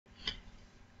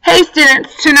Hey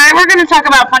students, tonight we're going to talk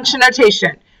about function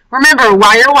notation. Remember,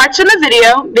 while you're watching the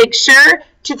video, make sure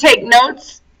to take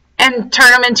notes and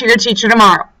turn them into your teacher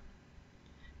tomorrow.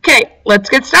 Okay, let's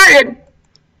get started.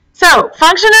 So,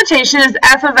 function notation is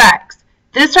f of x.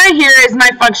 This right here is my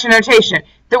function notation.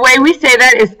 The way we say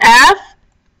that is f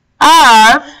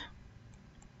of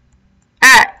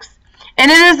x. And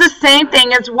it is the same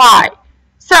thing as y.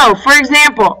 So, for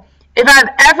example, if I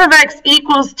have f of x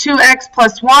equals 2x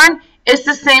plus 1, it's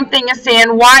the same thing as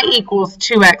saying y equals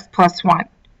 2x plus 1.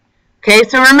 Okay,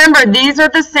 so remember, these are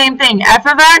the same thing. F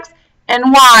of x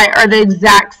and y are the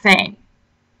exact same.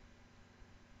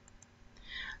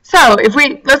 So,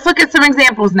 let's look at some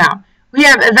examples now. We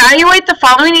have evaluate the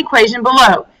following equation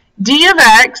below. D of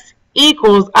x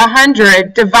equals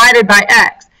 100 divided by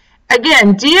x.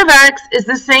 Again, d of x is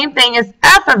the same thing as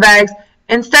f of x.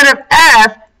 Instead of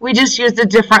f, we just used a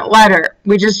different letter.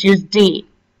 We just used d.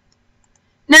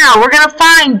 Now, we're going to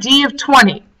find d of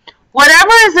 20.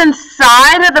 Whatever is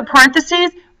inside of the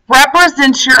parentheses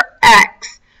represents your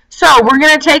x. So, we're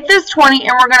going to take this 20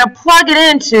 and we're going to plug it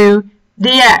into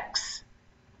the x.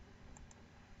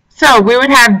 So, we would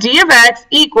have d of x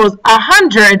equals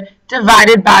 100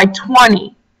 divided by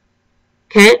 20.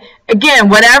 Okay? Again,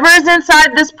 whatever is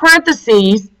inside this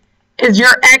parentheses is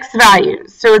your x value.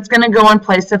 So, it's going to go in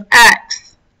place of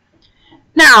x.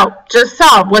 Now, just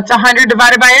solve. What's 100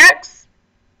 divided by x?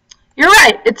 You're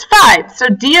right, it's 5. So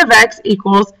d of x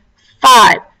equals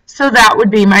 5. So that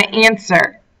would be my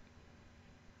answer.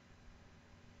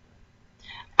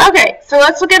 Okay, so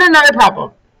let's look at another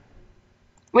problem.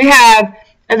 We have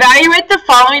evaluate the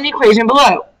following equation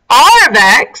below. R of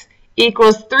x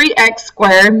equals 3x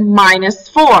squared minus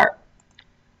 4.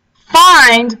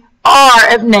 Find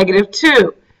r of negative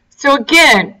 2. So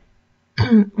again,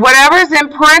 whatever is in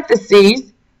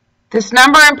parentheses, this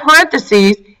number in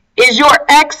parentheses is your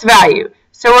x value.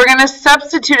 So we're going to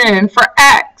substitute it in for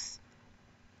x.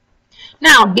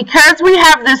 Now, because we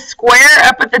have this square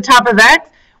up at the top of x,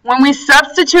 when we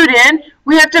substitute in,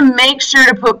 we have to make sure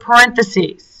to put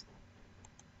parentheses.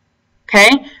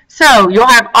 Okay? So you'll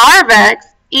have r of x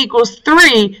equals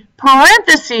 3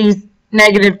 parentheses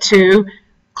negative 2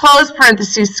 close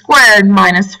parentheses squared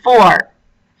minus 4.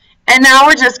 And now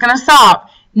we're just going to solve.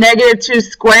 Negative 2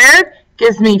 squared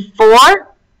gives me 4.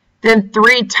 Then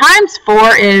 3 times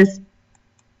 4 is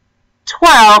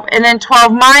 12, and then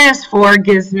 12 minus 4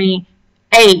 gives me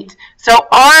 8. So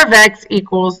r of x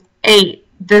equals 8.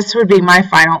 This would be my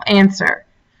final answer.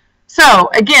 So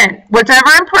again,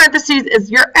 whatever in parentheses is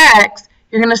your x,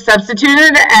 you're going to substitute it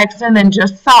into x and then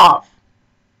just solve.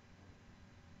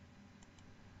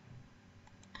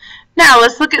 Now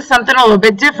let's look at something a little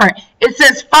bit different. It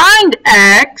says find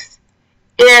x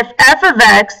if f of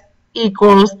x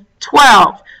equals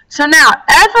 12. So now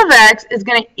f of x is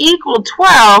going to equal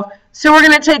 12, so we're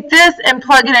going to take this and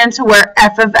plug it into where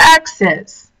f of x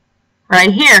is,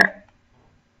 right here.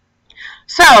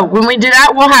 So when we do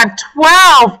that, we'll have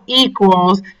 12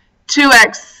 equals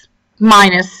 2x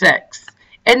minus 6.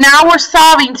 And now we're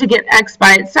solving to get x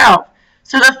by itself.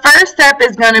 So the first step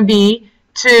is going to be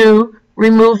to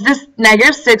remove this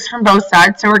negative 6 from both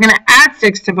sides. So we're going to add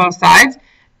 6 to both sides.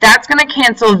 That's going to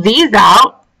cancel these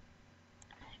out.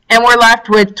 And we're left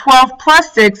with 12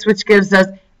 plus 6, which gives us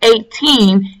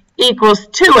 18, equals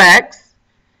 2x.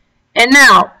 And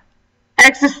now,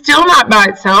 x is still not by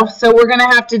itself, so we're going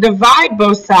to have to divide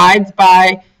both sides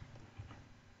by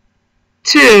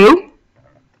 2.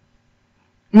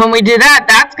 When we do that,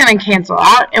 that's going to cancel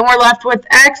out, and we're left with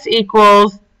x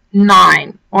equals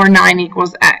 9, or 9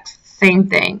 equals x. Same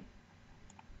thing.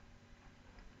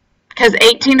 Because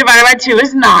 18 divided by 2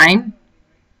 is 9.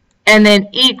 And then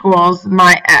equals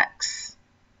my x.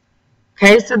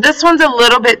 Okay, so this one's a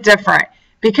little bit different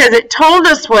because it told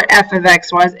us what f of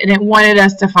x was and it wanted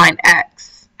us to find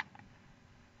x.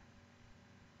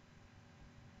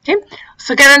 Okay, let's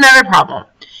look at another problem.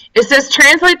 It says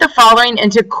translate the following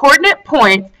into coordinate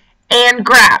points and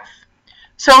graph.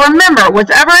 So remember,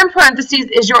 whatever in parentheses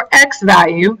is your x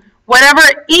value, whatever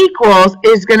it equals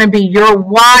is going to be your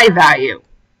y value.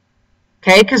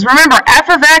 Okay, because remember,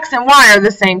 f of x and y are the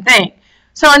same thing.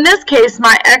 So in this case,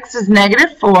 my x is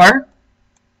negative 4,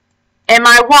 and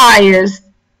my y is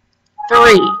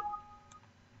 3.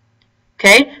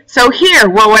 Okay, so here,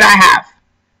 what would I have?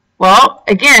 Well,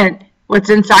 again,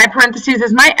 what's inside parentheses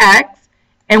is my x,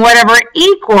 and whatever it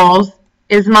equals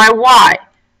is my y.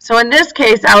 So in this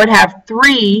case, I would have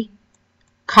 3,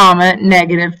 comma,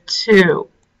 negative 2.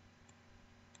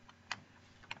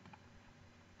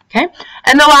 Okay,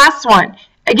 and the last one,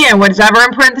 again, whatever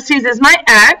in parentheses is my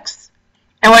x,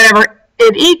 and whatever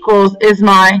it equals is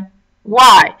my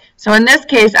y. So in this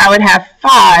case, I would have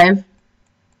 5,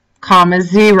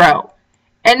 0.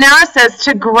 And now it says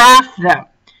to graph them.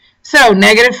 So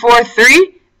negative 4, 3.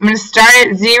 I'm going to start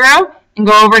at 0 and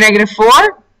go over negative 4.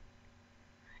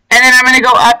 And then I'm going to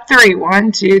go up 3.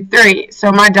 1, 2, 3.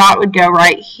 So my dot would go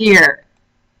right here.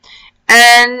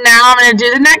 And now I'm going to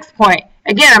do the next point.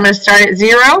 Again, I'm going to start at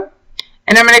 0.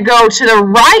 And I'm going to go to the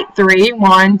right 3.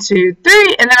 1, 2,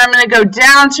 3. And then I'm going to go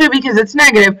down 2 because it's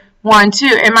negative. 1,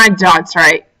 2. And my dot's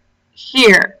right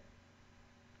here.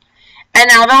 And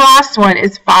now the last one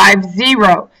is 5,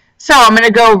 0. So I'm going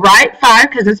to go right 5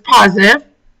 because it's positive.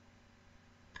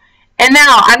 And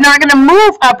now I'm not going to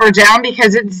move up or down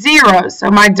because it's 0.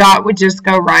 So my dot would just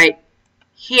go right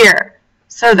here.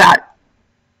 So that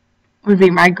would be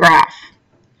my graph.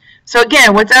 So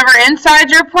again, whatever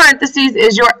inside your parentheses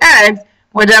is your x.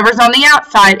 Whatever's on the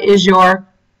outside is your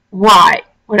y,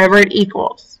 whatever it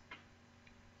equals.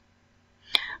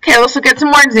 Okay, let's look at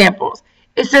some more examples.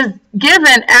 It says,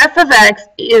 given f of x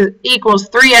equals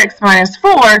 3x minus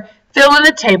 4, fill in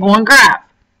the table and graph.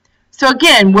 So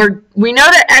again, we know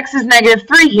that x is negative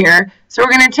 3 here, so we're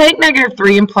going to take negative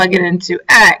 3 and plug it into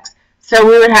x. So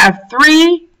we would have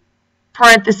 3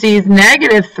 parentheses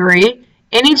negative 3.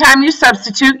 Anytime you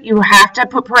substitute, you have to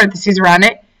put parentheses around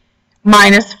it,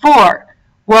 minus 4.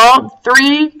 Well,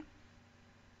 3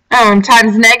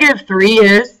 times negative 3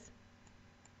 is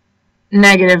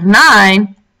negative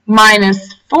 9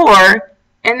 minus 4,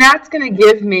 and that's going to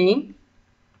give me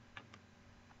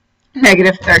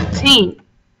negative 13.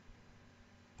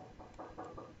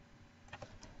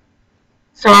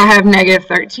 So I have negative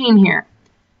 13 here.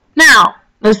 Now,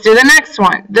 let's do the next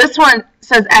one. This one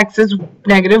says x is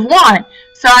negative 1.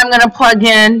 So I'm going to plug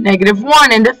in negative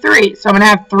 1 into 3. So I'm going to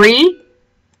have 3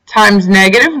 times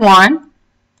negative 1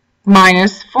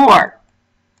 minus 4.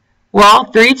 Well,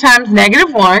 3 times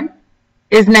negative 1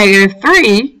 is negative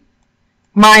 3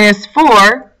 minus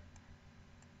 4.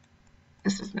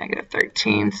 This is negative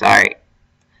 13, sorry.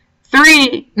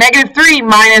 Negative 3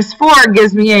 minus 4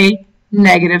 gives me a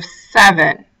negative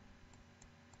 7.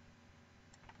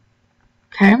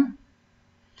 Okay?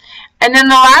 And then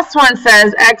the last one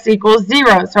says x equals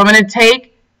 0. So I'm going to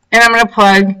take and I'm going to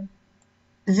plug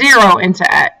 0 into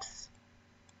x.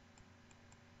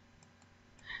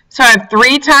 So I have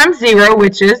 3 times 0,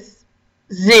 which is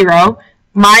 0,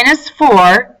 minus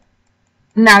 4,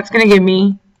 and that's going to give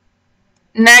me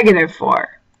negative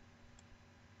 4.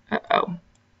 Uh-oh.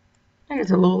 I think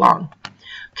it's a little long.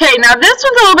 Okay, now this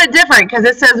one's a little bit different because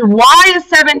it says y is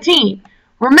 17.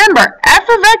 Remember, f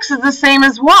of x is the same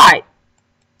as y.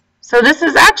 So this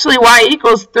is actually y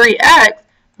equals 3x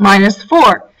minus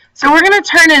 4. So we're going to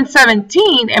turn in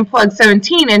 17 and plug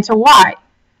 17 into y.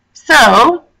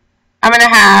 So I'm going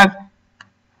to have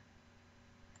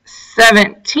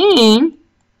 17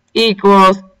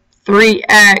 equals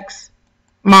 3x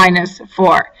minus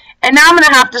 4. And now I'm going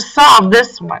to have to solve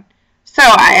this one. So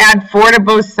I add 4 to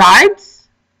both sides.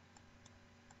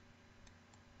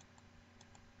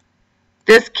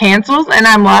 This cancels, and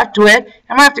I'm left with,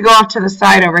 I'm going to have to go off to the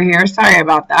side over here. Sorry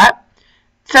about that.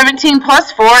 17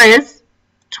 plus 4 is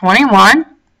 21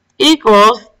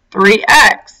 equals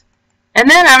 3x. And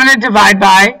then I'm going to divide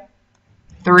by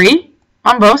 3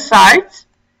 on both sides.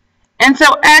 And so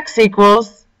x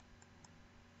equals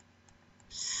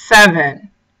 7.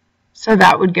 So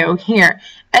that would go here.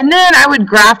 And then I would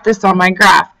graph this on my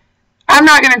graph. I'm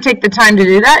not going to take the time to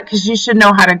do that because you should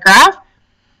know how to graph.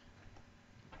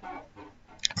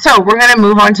 So we're going to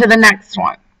move on to the next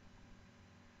one.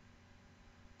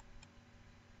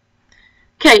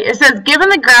 Okay, it says given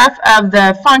the graph of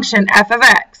the function f of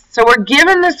x. So we're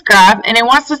given this graph and it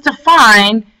wants us to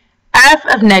find f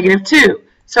of negative 2.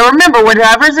 So remember,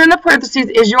 whatever's in the parentheses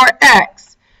is your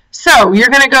x. So you're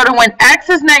going to go to when x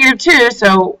is negative 2,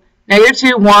 so negative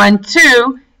 2, 1,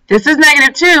 2. This is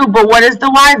negative 2, but what is the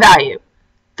y value?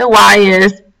 The y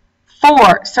is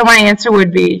 4. So my answer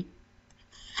would be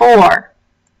 4.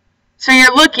 So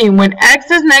you're looking, when x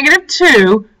is negative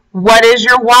 2, what is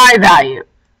your y value?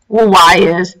 Well, y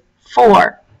is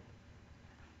 4.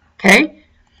 Okay?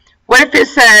 What if it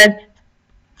said,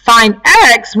 find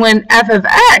x when f of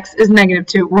x is negative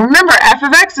 2? Remember, f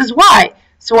of x is y.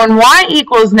 So when y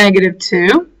equals negative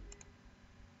 2,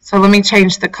 so let me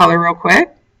change the color real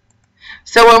quick.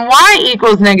 So when y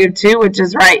equals negative 2, which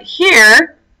is right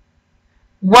here,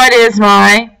 what is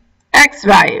my x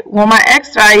value? Well, my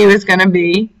x value is going to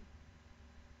be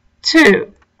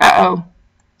 2. Uh-oh.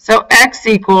 So x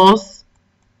equals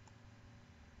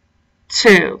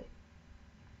 2.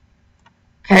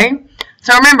 Okay?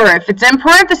 So remember, if it's in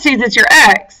parentheses, it's your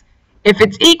x. If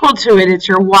it's equal to it, it's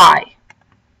your y.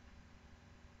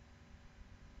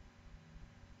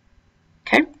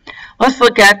 Let's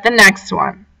look at the next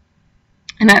one.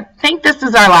 And I think this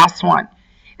is our last one.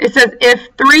 It says if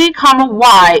 3 comma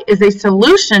y is a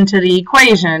solution to the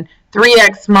equation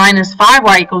 3x minus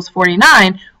 5y equals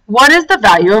 49, what is the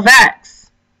value of x?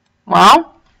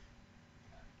 Well,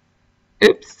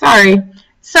 oops, sorry.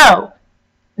 So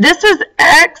this is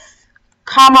x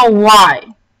comma y.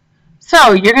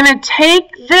 So you're going to take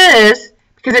this,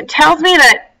 because it tells me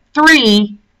that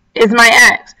 3 is my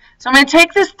x. So I'm going to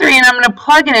take this 3 and I'm going to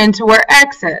plug it into where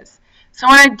x is. So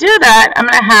when I do that, I'm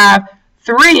going to have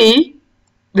 3,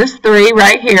 this 3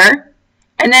 right here,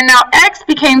 and then now x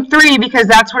became 3 because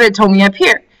that's what it told me up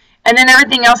here. And then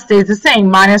everything else stays the same,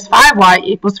 minus 5y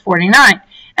equals 49.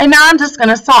 And now I'm just going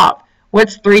to solve.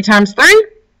 What's 3 times 3?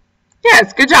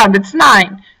 Yes, good job, it's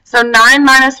 9. So 9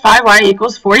 minus 5y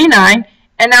equals 49,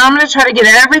 and now I'm going to try to get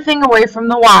everything away from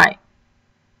the y.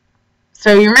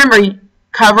 So you remember, you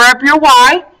cover up your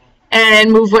y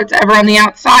and move whatever on the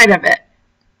outside of it.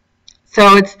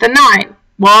 So it's the 9.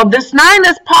 Well, this 9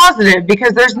 is positive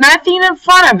because there's nothing in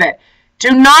front of it.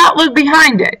 Do not look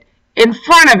behind it. In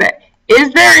front of it.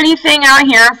 Is there anything out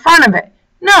here in front of it?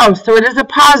 No, so it is a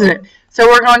positive. So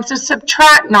we're going to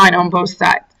subtract 9 on both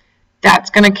sides. That's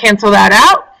going to cancel that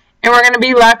out, and we're going to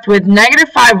be left with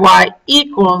negative 5y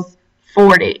equals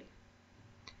 40.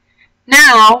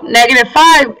 Now, negative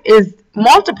 5 is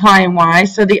multiplying y,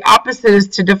 so the opposite is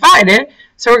to divide it.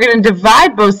 So we're going to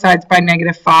divide both sides by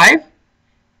negative 5.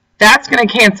 That's going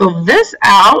to cancel this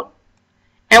out,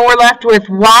 and we're left with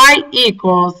y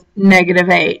equals negative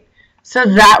 8. So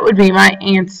that would be my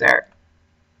answer.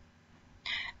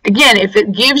 Again, if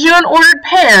it gives you an ordered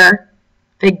pair,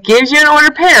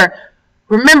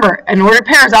 remember, an ordered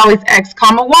pair is always x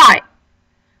comma y.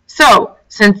 So,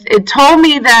 since it told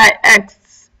me that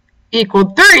x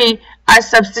equaled 3, I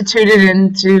substituted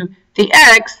into the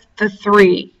x the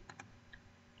 3.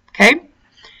 Okay?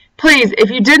 Please, if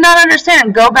you did not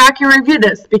understand, go back and review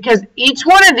this, because each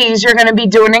one of these you're going to be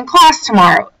doing in class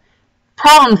tomorrow.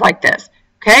 Problems like this.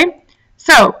 Okay?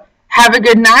 So, have a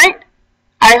good night.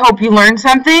 I hope you learned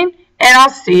something, and I'll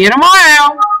see you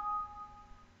tomorrow.